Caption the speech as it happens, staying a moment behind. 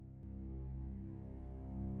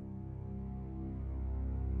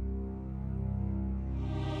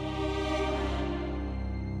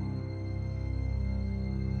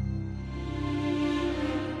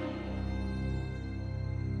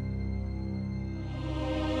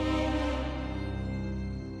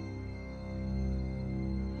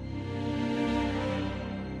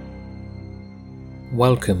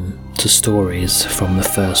Welcome to Stories from the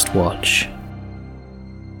First Watch.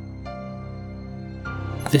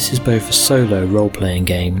 This is both a solo role-playing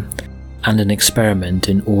game and an experiment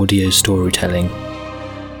in audio storytelling.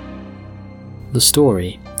 The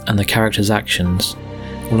story and the character's actions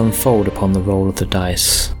will unfold upon the roll of the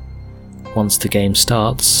dice. Once the game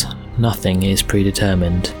starts, nothing is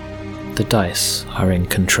predetermined. The dice are in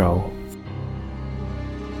control.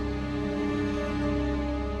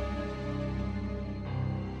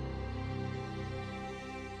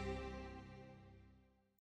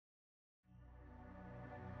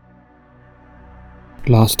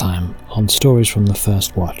 Last time on Stories from the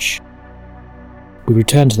First Watch, we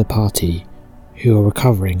return to the party who are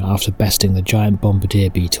recovering after besting the giant bombardier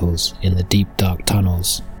beetles in the deep dark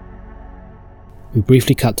tunnels. We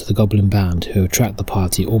briefly cut to the goblin band who have tracked the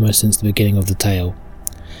party almost since the beginning of the tale.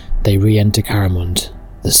 They re-enter Caramond,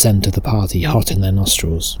 the scent of the party hot in their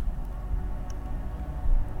nostrils.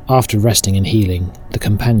 After resting and healing, the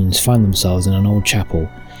companions find themselves in an old chapel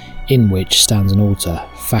in which stands an altar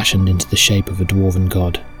fashioned into the shape of a dwarven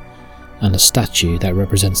god, and a statue that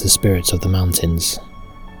represents the spirits of the mountains.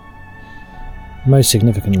 Most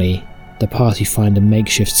significantly, the party find a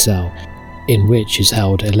makeshift cell in which is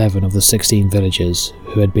held 11 of the 16 villagers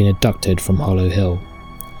who had been abducted from Hollow Hill.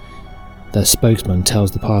 Their spokesman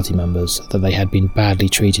tells the party members that they had been badly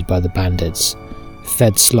treated by the bandits,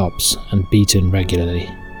 fed slops and beaten regularly,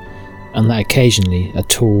 and that occasionally a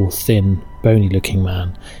tall, thin, bony-looking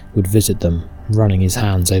man would visit them, running his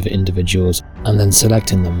hands over individuals and then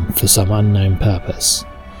selecting them for some unknown purpose,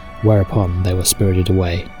 whereupon they were spirited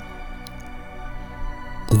away.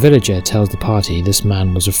 The villager tells the party this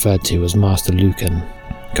man was referred to as Master Luken,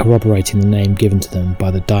 corroborating the name given to them by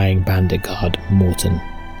the dying bandit guard, Morton.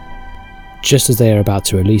 Just as they are about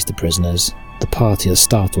to release the prisoners, the party are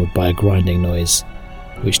startled by a grinding noise,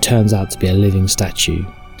 which turns out to be a living statue,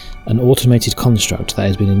 an automated construct that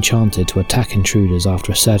has been enchanted to attack intruders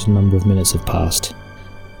after a certain number of minutes have passed,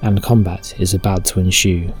 and combat is about to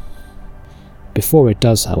ensue. Before it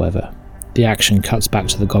does, however, the action cuts back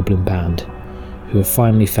to the goblin band, who have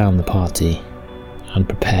finally found the party, and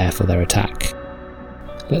prepare for their attack.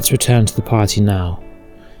 Let's return to the party now,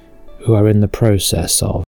 who are in the process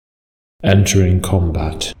of entering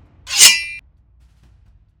combat.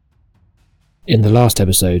 In the last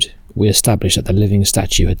episode, we established that the living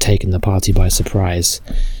statue had taken the party by surprise,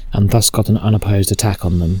 and thus got an unopposed attack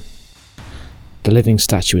on them. The living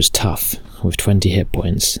statue is tough, with 20 hit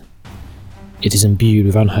points. It is imbued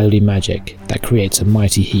with unholy magic that creates a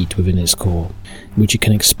mighty heat within its core, which it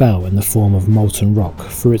can expel in the form of molten rock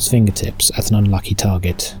through its fingertips at an unlucky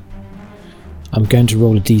target. I'm going to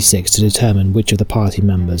roll a d6 to determine which of the party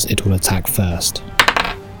members it will attack first.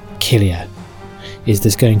 Killia. Is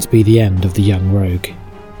this going to be the end of the young rogue?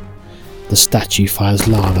 The statue fires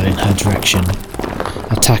lava in her direction,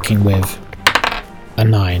 attacking with a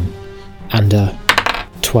 9 and a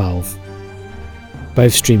 12.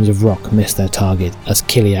 Both streams of rock miss their target as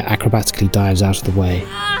Killia acrobatically dives out of the way,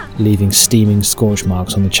 leaving steaming scorch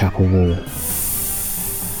marks on the chapel wall.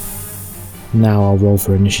 Now I'll roll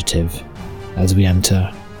for initiative as we enter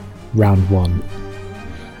round 1.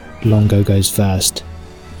 Longo goes first.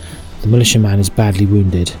 The militiaman is badly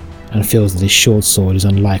wounded and feels that his short sword is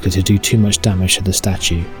unlikely to do too much damage to the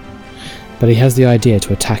statue, but he has the idea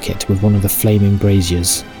to attack it with one of the flaming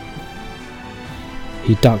braziers.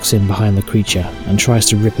 He ducks in behind the creature and tries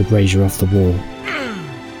to rip the brazier off the wall.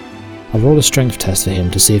 I roll a strength test for him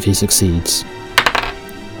to see if he succeeds.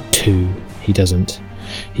 2. He doesn't.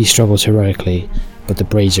 He struggles heroically, but the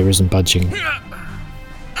brazier isn't budging.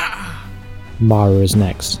 Mara is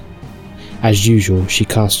next. As usual, she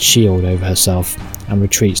casts shield over herself and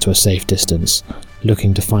retreats to a safe distance,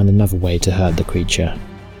 looking to find another way to hurt the creature.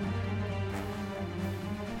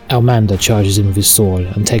 Elmander charges in with his sword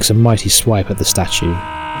and takes a mighty swipe at the statue.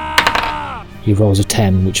 He rolls a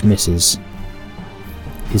 10, which misses.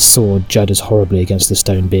 His sword judders horribly against the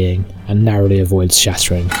stone being and narrowly avoids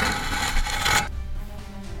shattering.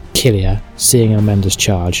 Killia, seeing Elmander's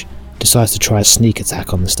charge, decides to try a sneak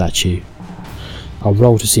attack on the statue. I'll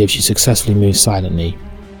roll to see if she successfully moves silently.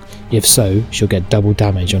 If so, she'll get double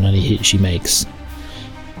damage on any hit she makes.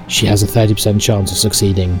 She has a 30% chance of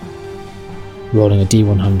succeeding. Rolling a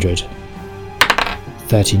d100.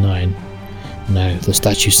 39. No, the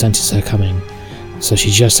statue senses her coming, so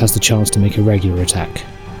she just has the chance to make a regular attack.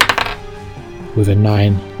 With a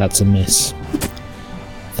 9, that's a miss.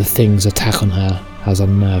 The thing's attack on her has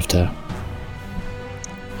unnerved her.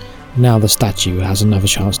 Now the statue has another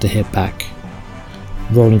chance to hit back.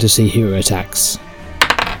 Rolling to see who it attacks.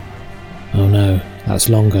 Oh no, that's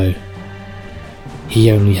Longo. He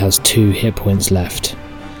only has 2 hit points left,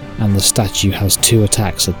 and the statue has 2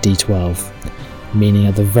 attacks at D12, meaning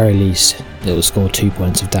at the very least it will score 2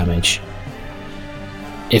 points of damage.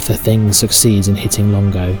 If the thing succeeds in hitting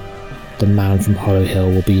Longo, the man from Hollow Hill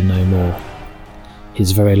will be no more.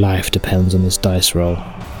 His very life depends on this dice roll.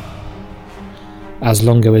 As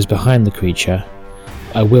Longo is behind the creature,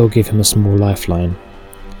 I will give him a small lifeline.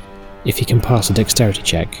 If he can pass a dexterity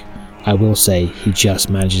check, I will say he just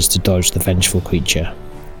manages to dodge the vengeful creature.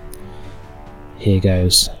 Here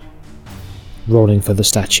goes. Rolling for the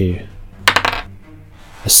statue.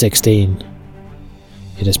 A 16.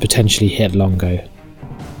 It has potentially hit Longo.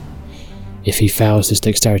 If he fails this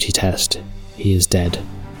dexterity test, he is dead.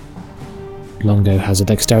 Longo has a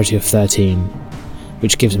dexterity of 13,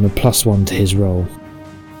 which gives him a +1 to his roll.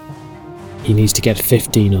 He needs to get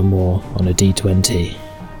 15 or more on a D20.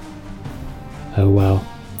 Oh well.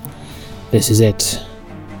 This is it.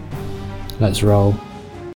 Let's roll.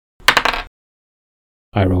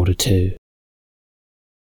 I rolled a 2.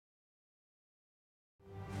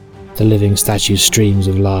 The living statue's streams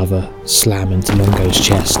of lava slam into Longo's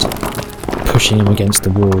chest, pushing him against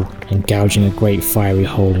the wall and gouging a great fiery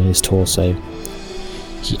hole in his torso.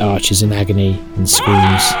 He arches in agony and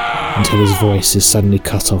screams until his voice is suddenly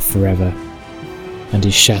cut off forever, and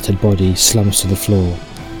his shattered body slumps to the floor,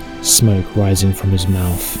 smoke rising from his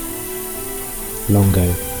mouth. Longo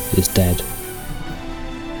is dead.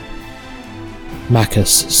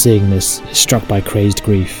 Macus, seeing this, is struck by crazed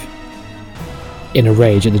grief. In a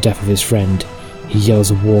rage at the death of his friend, he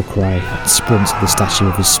yells a war cry and sprints at the statue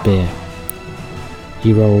with his spear.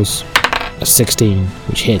 He rolls a 16,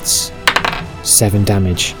 which hits. 7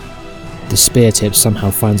 damage. The spear tip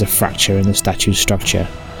somehow finds a fracture in the statue's structure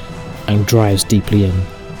and drives deeply in,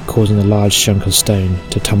 causing a large chunk of stone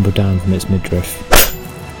to tumble down from its midriff.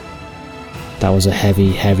 That was a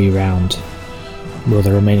heavy, heavy round. Will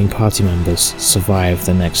the remaining party members survive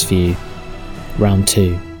the next few? Round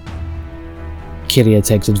 2. Killia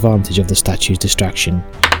takes advantage of the statue's distraction.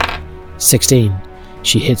 16.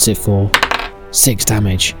 She hits it for 6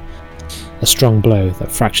 damage. A strong blow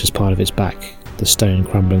that fractures part of its back, the stone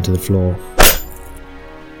crumbling to the floor.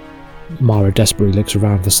 Mara desperately looks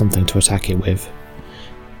around for something to attack it with.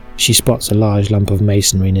 She spots a large lump of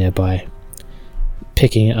masonry nearby.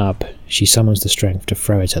 Picking it up, she summons the strength to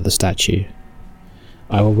throw it at the statue.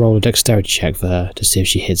 I will roll a dexterity check for her to see if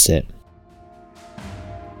she hits it.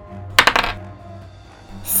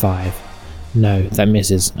 5. No, that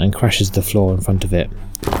misses and crashes to the floor in front of it.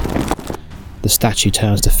 The statue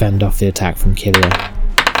turns to fend off the attack from Killia.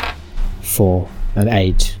 4 and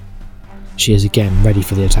 8. She is again ready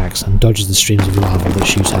for the attacks and dodges the streams of lava that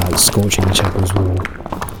shoot out, scorching the chapel's wall.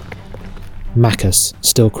 Macus,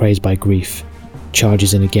 still crazed by grief,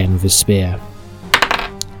 charges in again with his spear.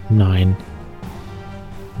 9.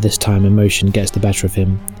 This time emotion gets the better of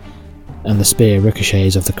him, and the spear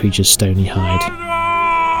ricochets off the creature's stony hide.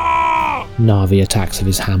 Navi attacks with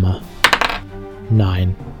his hammer.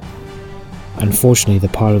 9. Unfortunately, the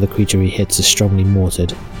part of the creature he hits is strongly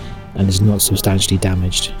mortared, and is not substantially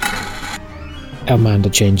damaged.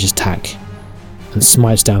 Elmander changes tack, and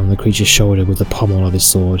smites down the creature's shoulder with the pommel of his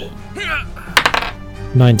sword.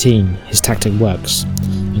 19. His tactic works,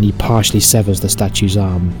 and he partially severs the statue's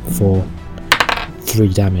arm for 3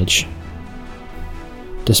 damage.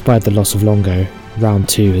 Despite the loss of Longo, round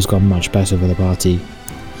 2 has gone much better for the party.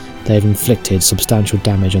 They have inflicted substantial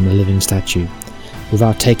damage on the living statue,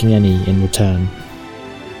 without taking any in return.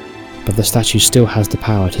 But the statue still has the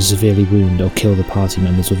power to severely wound or kill the party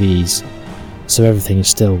members with ease, so everything is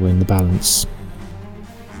still in the balance.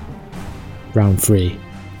 Round 3.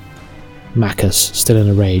 Macus, still in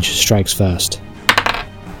a rage, strikes first.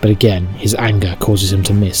 But again, his anger causes him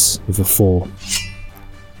to miss with a 4.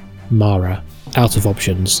 Mara, out of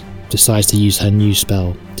options, decides to use her new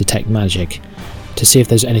spell, Detect Magic, to see if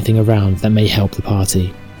there's anything around that may help the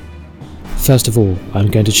party. First of all, I'm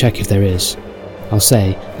going to check if there is. I'll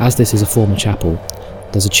say, as this is a former chapel,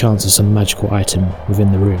 there's a chance of some magical item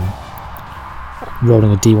within the room.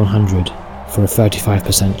 Rolling a D100 for a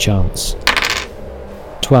 35% chance.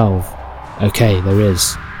 12. Okay, there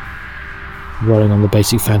is. Rolling on the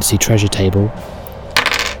basic fantasy treasure table.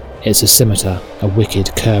 It's a scimitar, a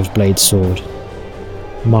wicked curved blade sword.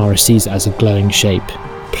 Mara sees it as a glowing shape,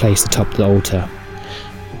 placed atop the altar.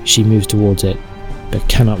 She moves towards it, but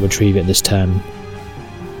cannot retrieve it this turn.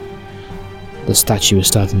 The statue is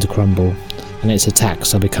starting to crumble, and its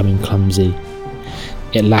attacks are becoming clumsy.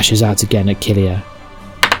 It lashes out again at Killia.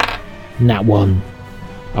 Nat 1.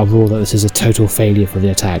 I'll rule that this is a total failure for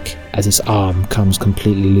the attack, as its arm comes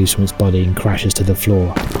completely loose from its body and crashes to the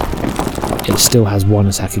floor. It still has 1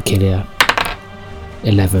 attack at Killia.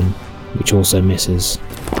 11, which also misses.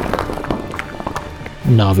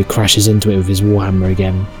 Na'vi crashes into it with his warhammer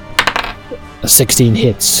again. A 16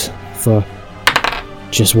 hits for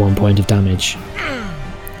just 1 point of damage.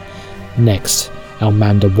 Next,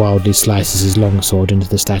 Elmander wildly slices his longsword into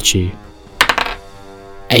the statue.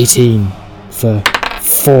 18 for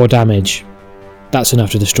 4 damage. That's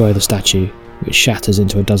enough to destroy the statue, which shatters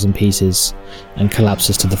into a dozen pieces and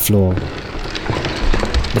collapses to the floor.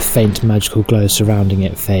 The faint magical glow surrounding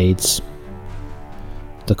it fades.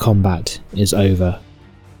 The combat is over.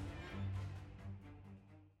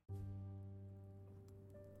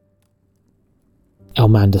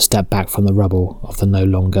 Elmander stepped back from the rubble of the no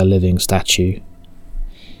longer living statue.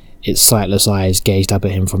 Its sightless eyes gazed up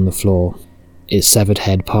at him from the floor, its severed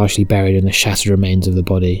head partially buried in the shattered remains of the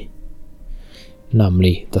body.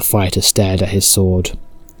 Numbly, the fighter stared at his sword.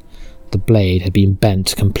 The blade had been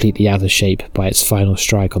bent completely out of shape by its final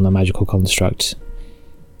strike on the magical construct.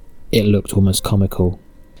 It looked almost comical.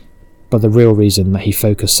 But the real reason that he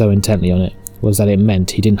focused so intently on it was that it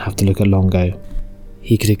meant he didn't have to look at Longo.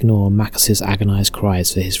 He could ignore Makas's agonised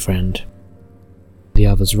cries for his friend. The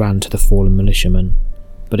others ran to the fallen militiaman,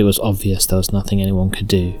 but it was obvious there was nothing anyone could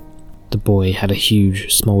do. The boy had a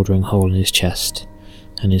huge, smouldering hole in his chest,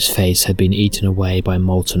 and his face had been eaten away by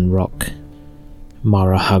molten rock.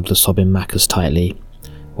 Mara hugged the sobbing Makas tightly,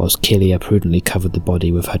 whilst Kilia prudently covered the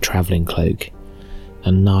body with her travelling cloak,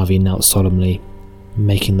 and Na'vi knelt solemnly,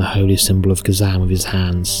 making the holy symbol of Kazan with his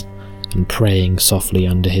hands, and praying softly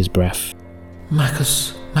under his breath.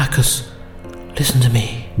 Makas, listen to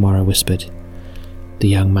me, Mara whispered. The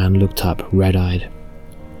young man looked up, red-eyed.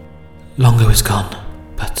 Longo is gone,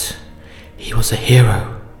 but he was a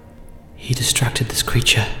hero. He distracted this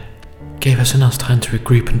creature, gave us enough time to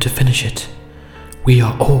regroup and to finish it. We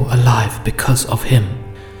are all alive because of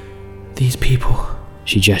him. These people,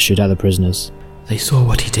 she gestured at the prisoners, they saw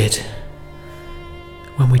what he did.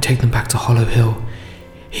 When we take them back to Hollow Hill,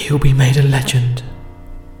 he'll be made a legend.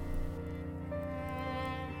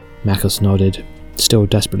 Makas nodded, still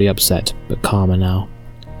desperately upset, but calmer now.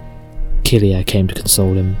 Kilia came to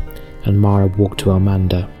console him, and Mara walked to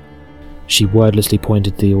Elmander. She wordlessly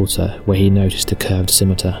pointed to the altar where he noticed a curved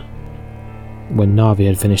scimitar. When Na'vi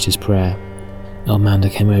had finished his prayer,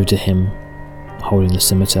 Elmander came over to him, holding the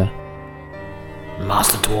scimitar.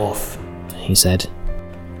 Master Dwarf, he said.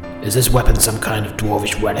 Is this weapon some kind of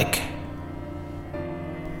dwarvish relic?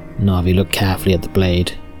 Na'vi looked carefully at the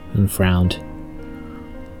blade and frowned.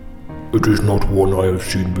 It is not one I have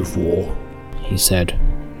seen before, he said.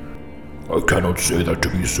 I cannot say that to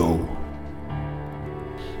be so.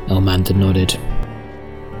 Elmander nodded.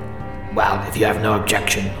 Well, if you have no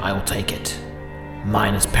objection, I will take it.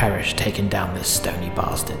 Mine has perished taking down this stony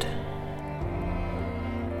bastard.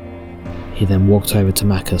 He then walked over to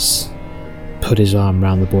Makas, put his arm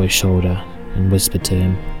round the boy's shoulder, and whispered to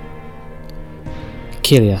him.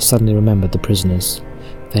 Kilia suddenly remembered the prisoners.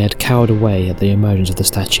 They had cowered away at the emergence of the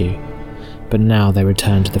statue, but now they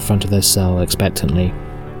returned to the front of their cell expectantly.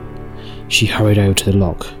 She hurried over to the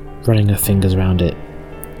lock, running her fingers around it.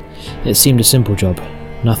 It seemed a simple job,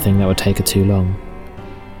 nothing that would take her too long.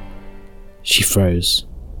 She froze,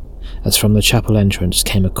 as from the chapel entrance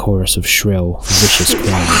came a chorus of shrill, vicious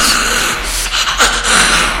cries.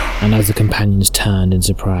 And as the companions turned in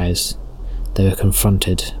surprise, they were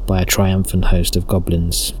confronted by a triumphant host of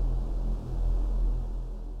goblins.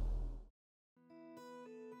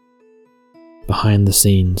 Behind the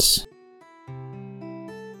scenes.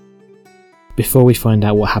 Before we find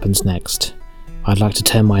out what happens next, I'd like to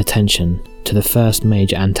turn my attention to the first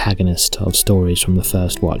major antagonist of stories from the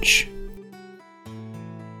First Watch.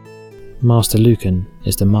 Master Luken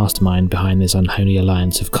is the mastermind behind this unholy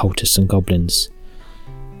alliance of cultists and goblins.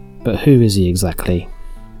 But who is he exactly?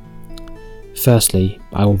 Firstly,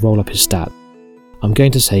 I will roll up his stat. I'm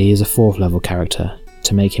going to say he is a 4th level character,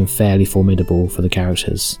 to make him fairly formidable for the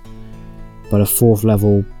characters. But a 4th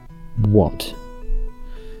level what?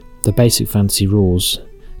 The basic fantasy rules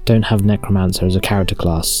don't have Necromancer as a character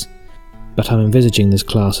class, but I'm envisaging this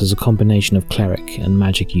class as a combination of cleric and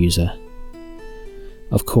magic user.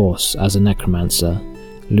 Of course, as a Necromancer,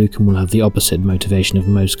 Luken will have the opposite motivation of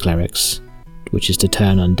most clerics, which is to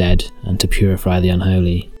turn undead and to purify the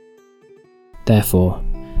unholy. Therefore,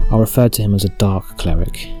 I'll refer to him as a dark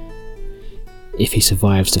cleric. If he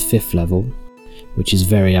survives to 5th level, which is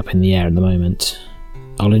very up in the air at the moment,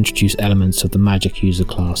 I'll introduce elements of the magic user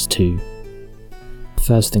class too.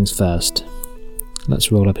 First things first,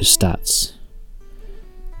 let's roll up his stats.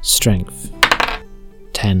 Strength,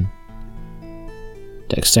 10.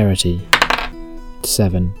 Dexterity,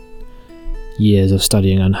 7. Years of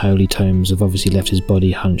studying unholy tomes have obviously left his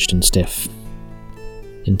body hunched and stiff.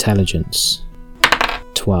 Intelligence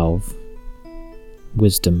 12,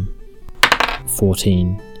 Wisdom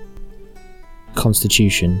 14,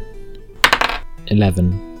 Constitution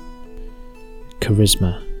 11,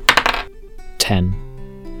 Charisma 10.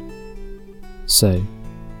 So,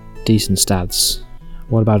 decent stats.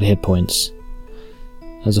 What about hit points?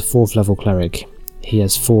 As a 4th level cleric, he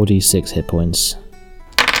has 4d6 hit points.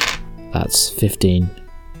 That's 15.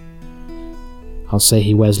 I'll say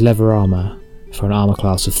he wears leather armour for an armour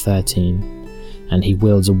class of 13, and he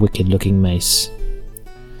wields a wicked looking mace.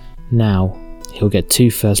 Now, he'll get 2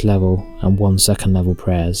 1st level and 1 2nd level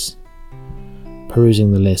prayers.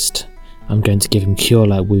 Perusing the list, I'm going to give him Cure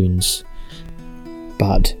Light Wounds,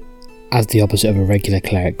 but as the opposite of a regular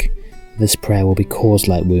cleric, this prayer will be Cause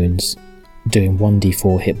Light Wounds, doing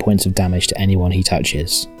 1d4 hit points of damage to anyone he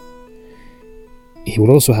touches. He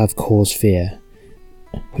will also have Cause Fear,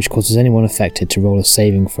 which causes anyone affected to roll a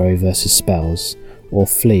saving throw versus spells, or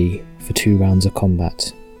flee for 2 rounds of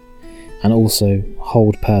combat, and also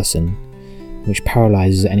Hold Person, which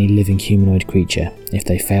paralyses any living humanoid creature if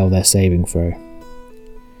they fail their saving throw.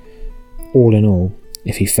 All in all,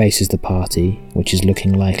 if he faces the party, which is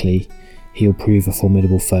looking likely, he'll prove a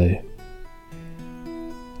formidable foe.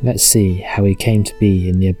 Let's see how he came to be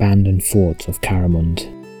in the abandoned fort of Caramund.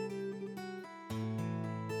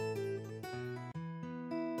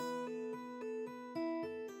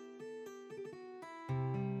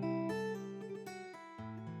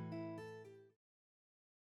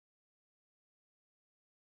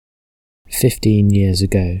 "15 years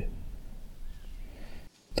ago.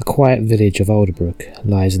 The quiet village of Alderbrook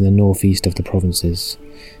lies in the northeast of the provinces,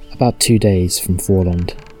 about 2 days from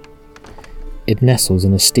Forlond. It nestles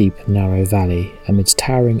in a steep, narrow valley amidst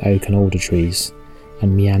towering oak and alder trees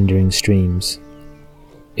and meandering streams.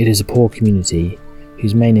 It is a poor community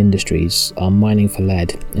whose main industries are mining for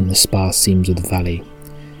lead in the sparse seams of the valley,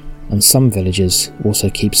 and some villagers also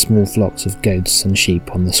keep small flocks of goats and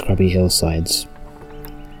sheep on the scrubby hillsides.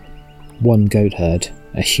 One goat herd,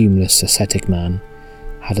 a humorless ascetic man,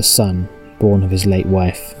 had a son born of his late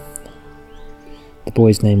wife. The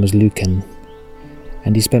boy's name was Luken,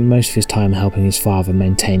 and he spent most of his time helping his father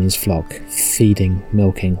maintain his flock, feeding,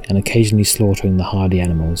 milking, and occasionally slaughtering the hardy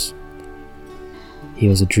animals. He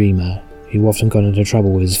was a dreamer who often got into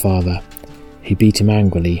trouble with his father, who beat him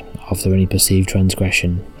angrily after any perceived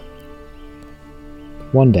transgression.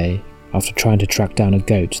 One day, after trying to track down a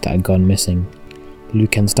goat that had gone missing,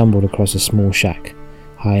 Luken stumbled across a small shack,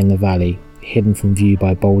 high in the valley, hidden from view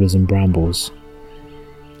by boulders and brambles.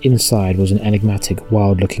 Inside was an enigmatic,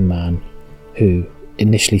 wild-looking man, who,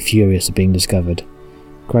 initially furious at being discovered,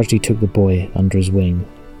 gradually took the boy under his wing.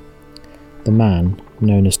 The man,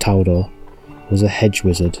 known as Taldor, was a hedge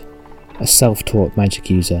wizard, a self-taught magic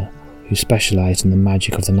user who specialised in the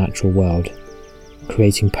magic of the natural world,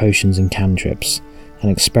 creating potions and cantrips, and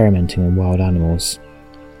experimenting on wild animals.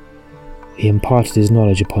 He imparted his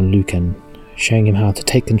knowledge upon Luken, showing him how to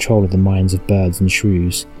take control of the minds of birds and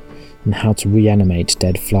shrews, and how to reanimate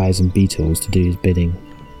dead flies and beetles to do his bidding.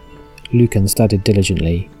 Luken studied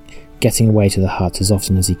diligently, getting away to the hut as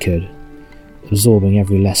often as he could, absorbing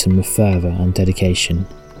every lesson with fervour and dedication.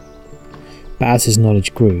 But as his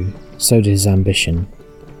knowledge grew, so did his ambition.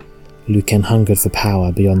 Luken hungered for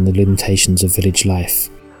power beyond the limitations of village life.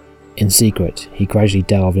 In secret, he gradually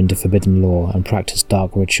delved into forbidden lore and practiced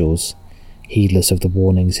dark rituals, heedless of the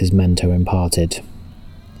warnings his mentor imparted.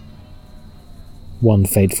 One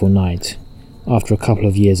fateful night, after a couple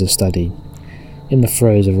of years of study, in the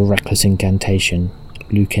throes of a reckless incantation,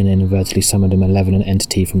 Luken inadvertently summoned a malevolent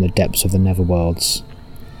entity from the depths of the netherworlds.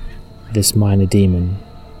 This minor demon,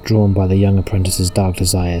 drawn by the young apprentice's dark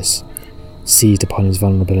desires, seized upon his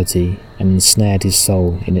vulnerability and ensnared his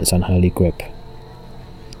soul in its unholy grip.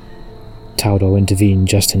 Taldor intervened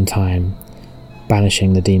just in time,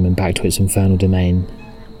 banishing the demon back to its infernal domain,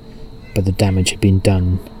 but the damage had been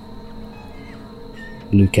done.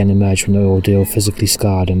 Luken emerged from the ordeal physically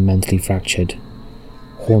scarred and mentally fractured,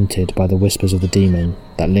 haunted by the whispers of the demon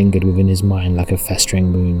that lingered within his mind like a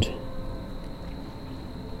festering wound.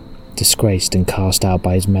 Disgraced and cast out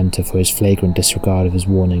by his mentor for his flagrant disregard of his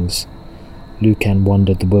warnings, Luken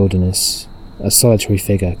wandered the wilderness, a solitary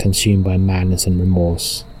figure consumed by madness and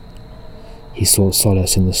remorse. He sought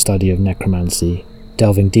solace in the study of necromancy,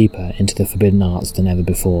 delving deeper into the forbidden arts than ever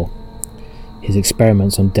before. His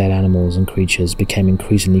experiments on dead animals and creatures became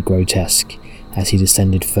increasingly grotesque as he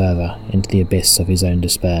descended further into the abyss of his own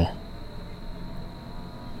despair.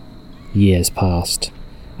 Years passed,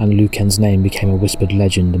 and Luken's name became a whispered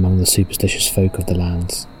legend among the superstitious folk of the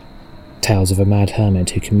lands. Tales of a mad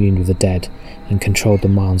hermit who communed with the dead and controlled the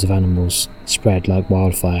minds of animals spread like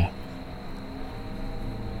wildfire.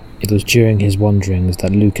 It was during his wanderings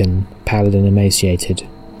that Luken, pallid and emaciated,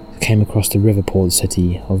 came across the riverport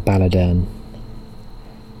city of Baladurn.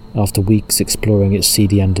 After weeks exploring its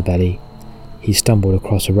seedy underbelly, he stumbled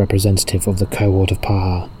across a representative of the cohort of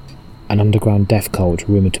Paha, an underground death cult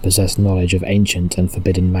rumoured to possess knowledge of ancient and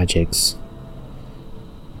forbidden magics.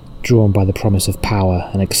 Drawn by the promise of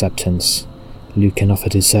power and acceptance, Luken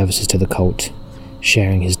offered his services to the cult,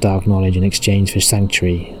 sharing his dark knowledge in exchange for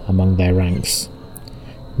sanctuary among their ranks.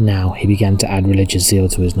 Now he began to add religious zeal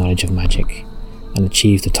to his knowledge of magic, and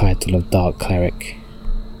achieved the title of Dark Cleric.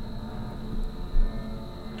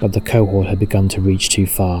 But the cohort had begun to reach too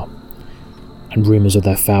far, and rumours of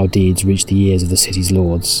their foul deeds reached the ears of the city's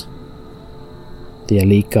lords. The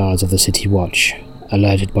elite guards of the City Watch,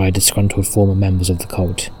 alerted by disgruntled former members of the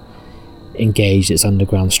cult, engaged its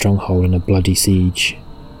underground stronghold in a bloody siege.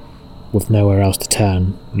 With nowhere else to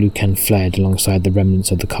turn, Luken fled alongside the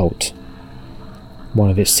remnants of the cult. One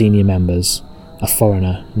of its senior members, a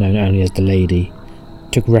foreigner known only as the Lady,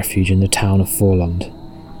 took refuge in the town of Forlond,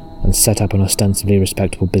 and set up an ostensibly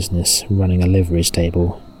respectable business running a livery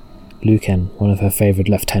stable. Luken, one of her favoured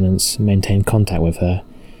lieutenants, maintained contact with her,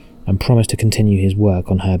 and promised to continue his work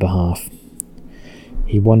on her behalf.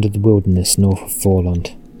 He wandered the wilderness north of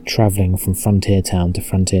Forlond, travelling from frontier town to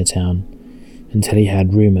frontier town, until he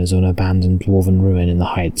heard rumours of an abandoned dwarven ruin in the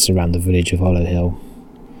heights around the village of Hollowhill.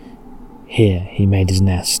 Here he made his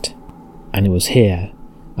nest, and it was here,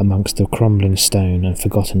 amongst the crumbling stone and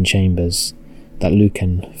forgotten chambers, that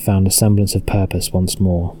Luken found a semblance of purpose once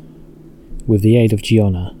more. With the aid of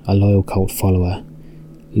Gionna, a loyal cult follower,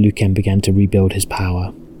 Luken began to rebuild his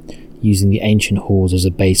power, using the ancient halls as a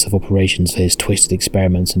base of operations for his twisted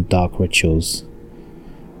experiments and dark rituals.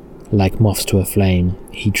 Like moths to a flame,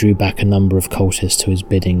 he drew back a number of cultists to his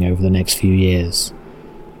bidding over the next few years.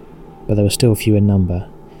 But there were still few in number,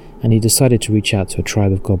 and he decided to reach out to a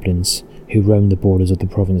tribe of goblins who roamed the borders of the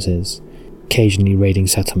provinces, occasionally raiding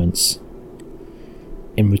settlements.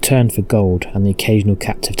 In return for gold and the occasional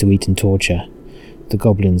captive to eat and torture, the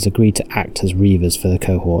goblins agreed to act as reavers for the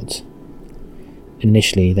cohort.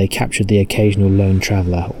 Initially, they captured the occasional lone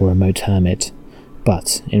traveller or remote hermit,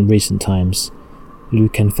 but, in recent times,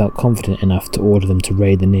 Luken felt confident enough to order them to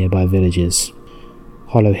raid the nearby villages.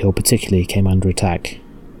 Hollowhill particularly came under attack,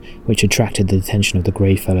 which attracted the attention of the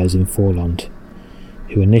Greyfellows in Forlond,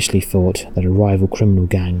 who initially thought that a rival criminal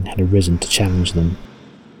gang had arisen to challenge them.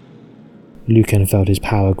 Luken felt his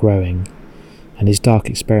power growing, and his dark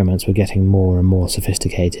experiments were getting more and more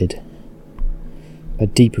sophisticated.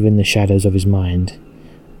 But deep within the shadows of his mind,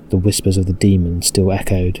 the whispers of the demon still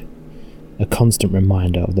echoed, a constant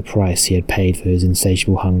reminder of the price he had paid for his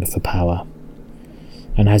insatiable hunger for power.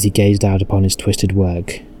 And as he gazed out upon his twisted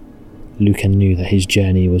work, Luken knew that his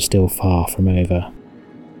journey was still far from over.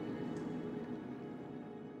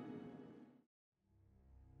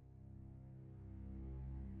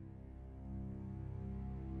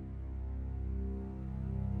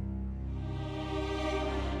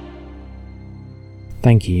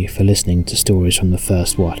 Thank you for listening to Stories from the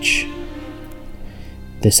First Watch.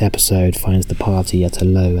 This episode finds the party at a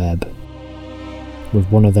low ebb. With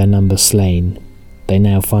one of their number slain, they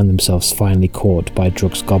now find themselves finally caught by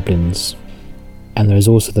Druk's goblins, and there is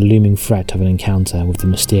also the looming threat of an encounter with the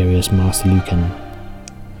mysterious Master Luken.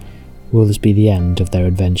 Will this be the end of their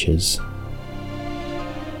adventures?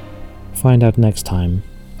 Find out next time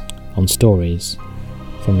on Stories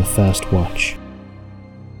from the First Watch.